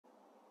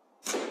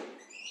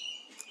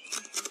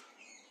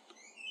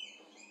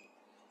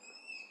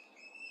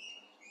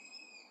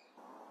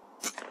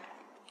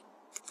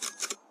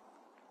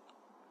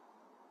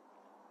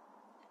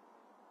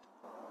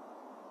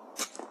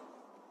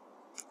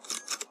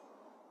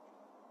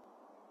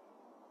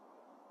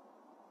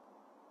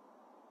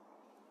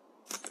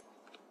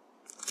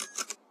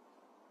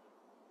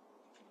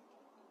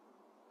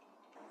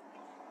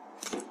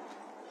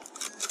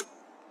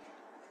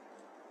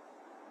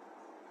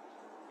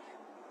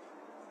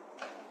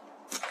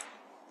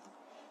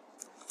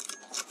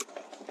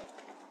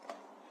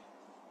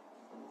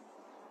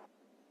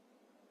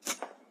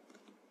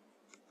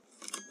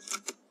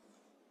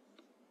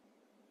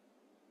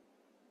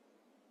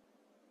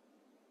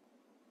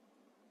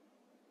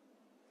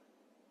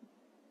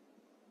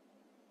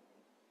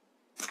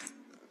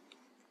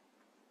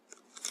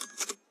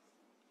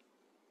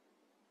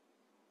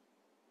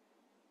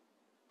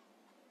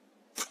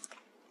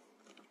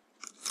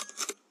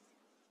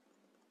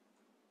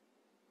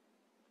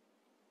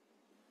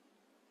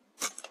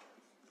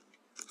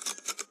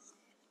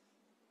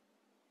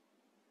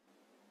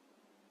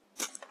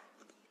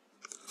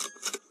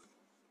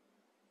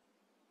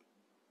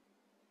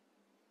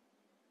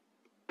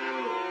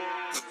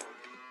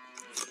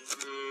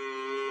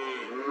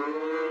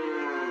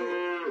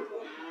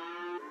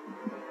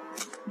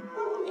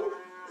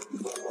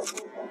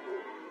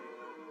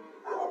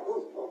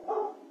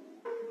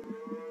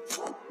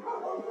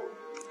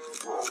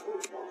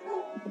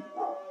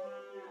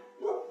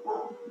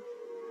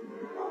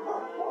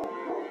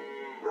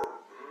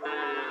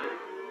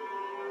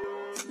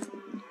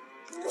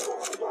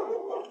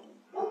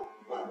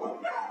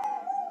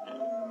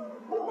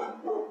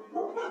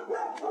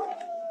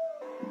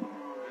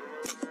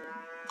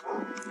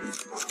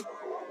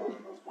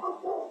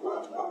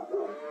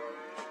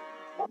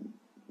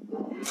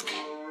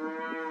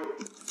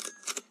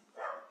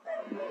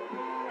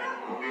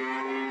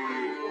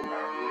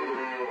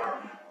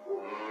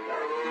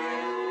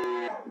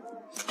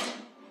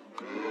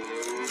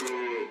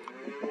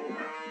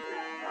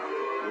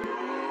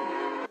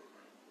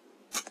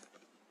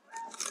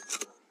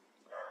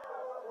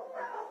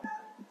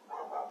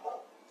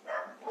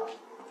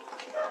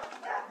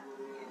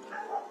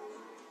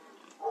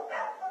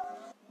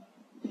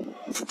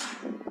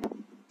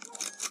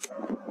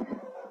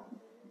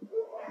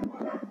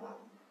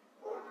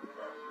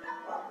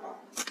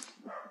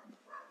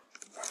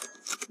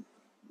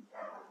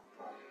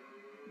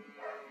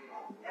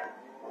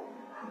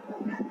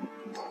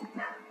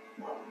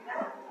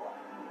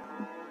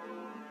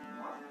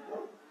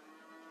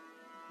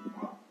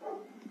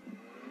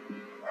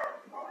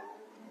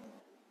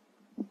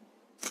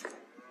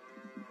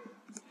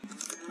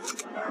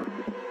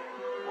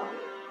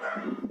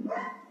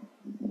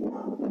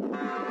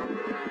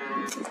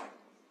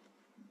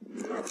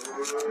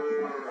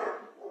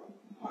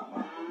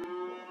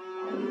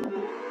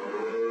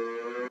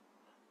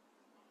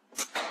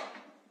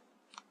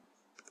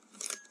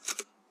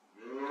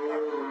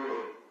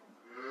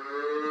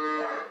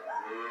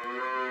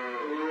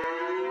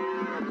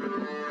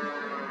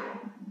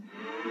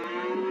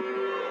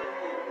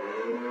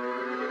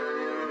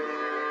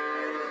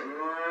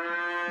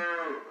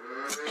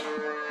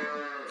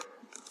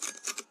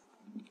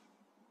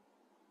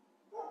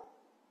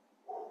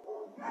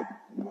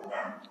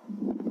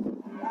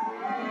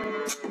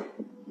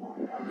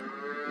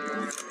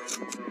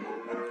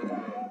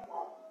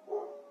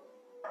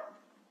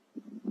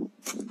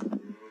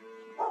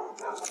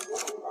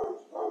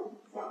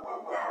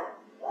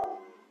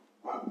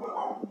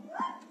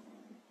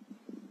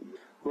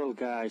Well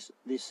guys,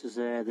 this is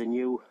the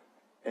new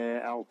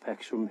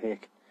Alpex from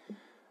Hick.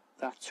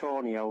 That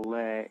tawny owl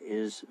there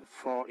is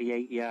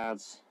 48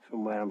 yards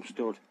from where I'm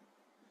stood,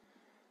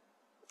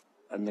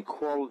 and the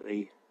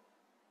quality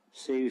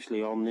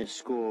seriously on this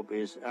scope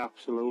is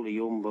absolutely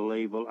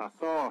unbelievable. I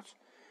thought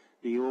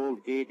the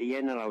old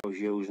 80N that I was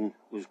using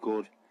was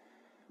good,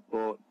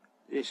 but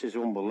this is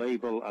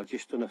unbelievable. I've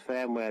just done a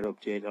firmware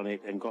update on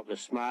it and got the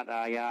smart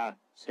IR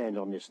turned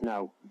on this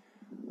now,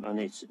 and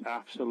it's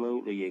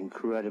absolutely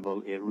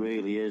incredible. It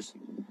really is.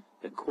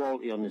 The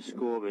quality on the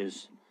scope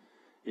is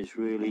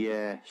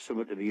really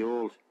something to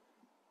behold.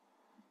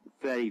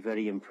 Very,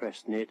 very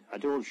impressed in it. I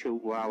don't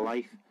shoot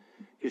wildlife,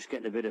 just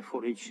getting a bit of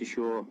footage to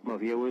show my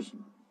viewers.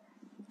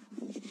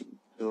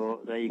 So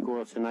there you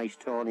go, it's a nice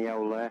tawny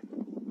owl there.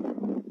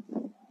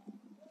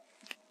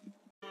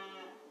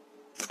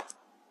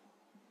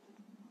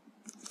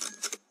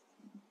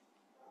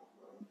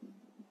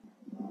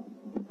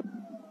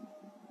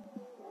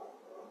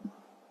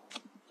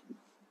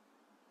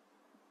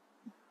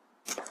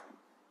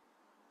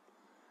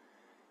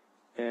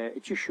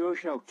 It just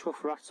shows you how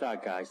tough rats are,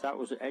 guys. That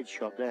was an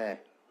headshot there,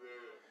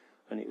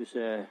 and it was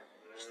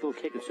still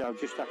kicking, so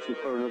I've just actually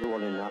put another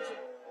one in that.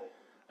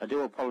 I do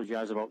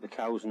apologise about the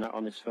cows and that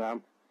on this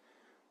farm.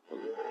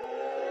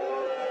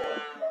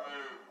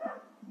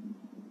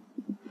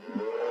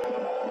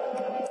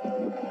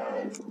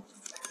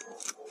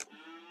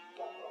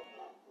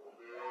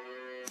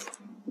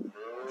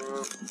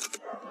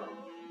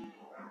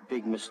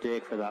 Big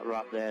mistake for that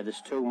rat there.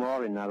 There's two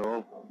more in that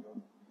hole.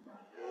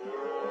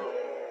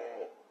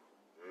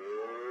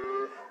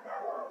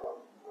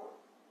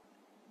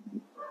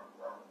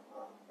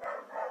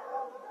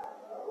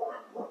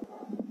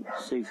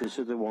 See if this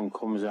other one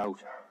comes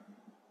out.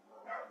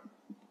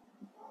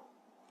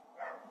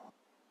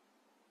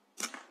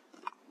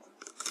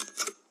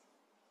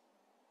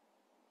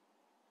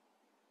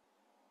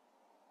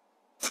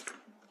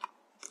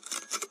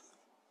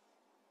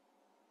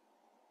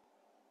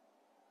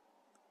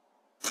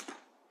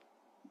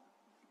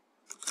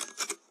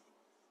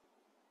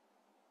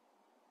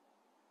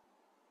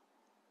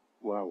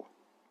 Wow.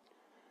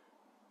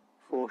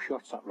 4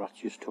 shots that rat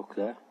just took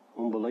there.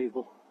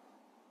 Unbelievable.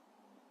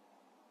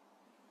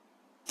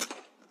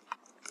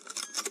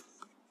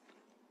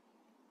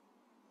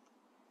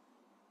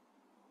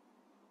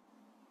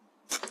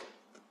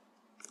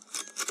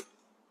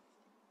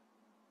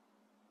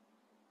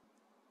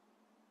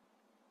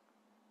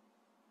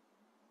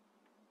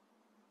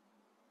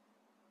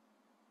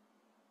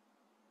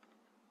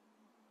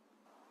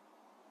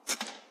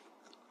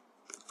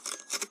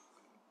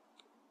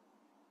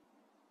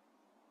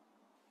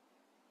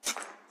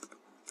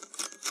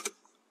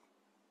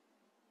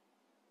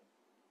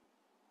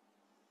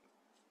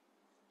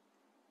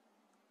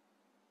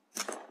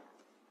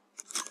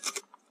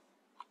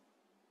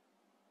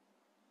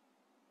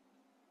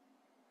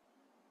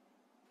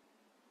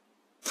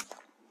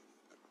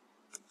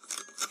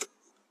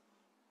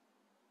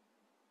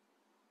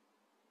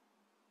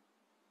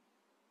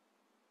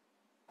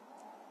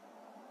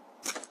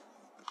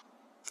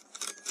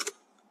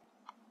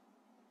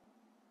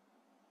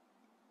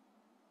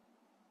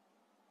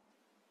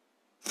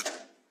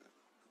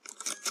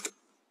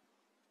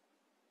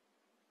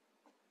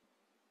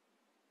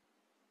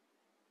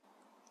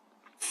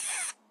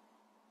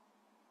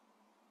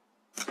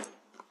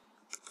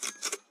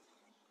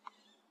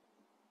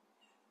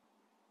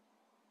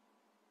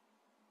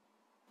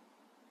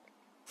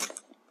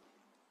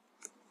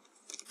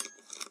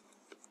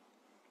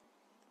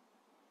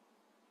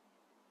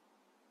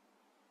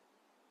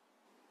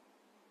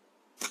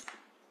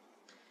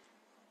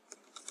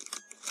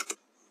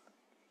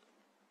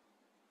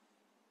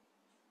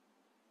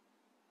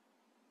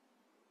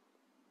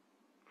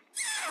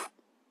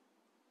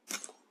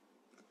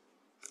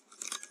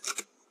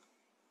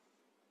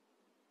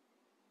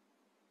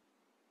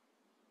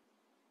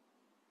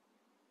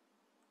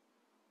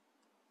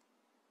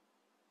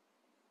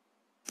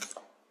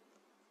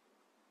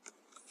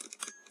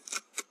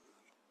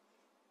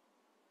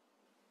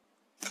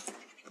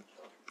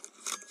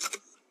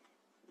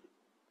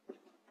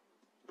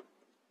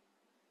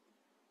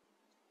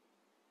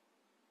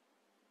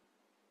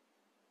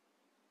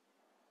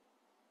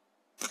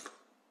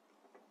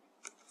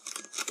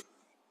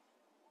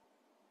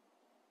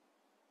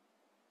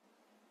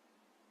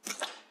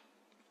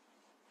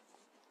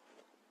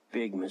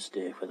 Big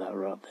mistake with that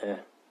rat there.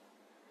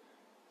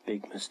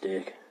 Big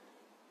mistake.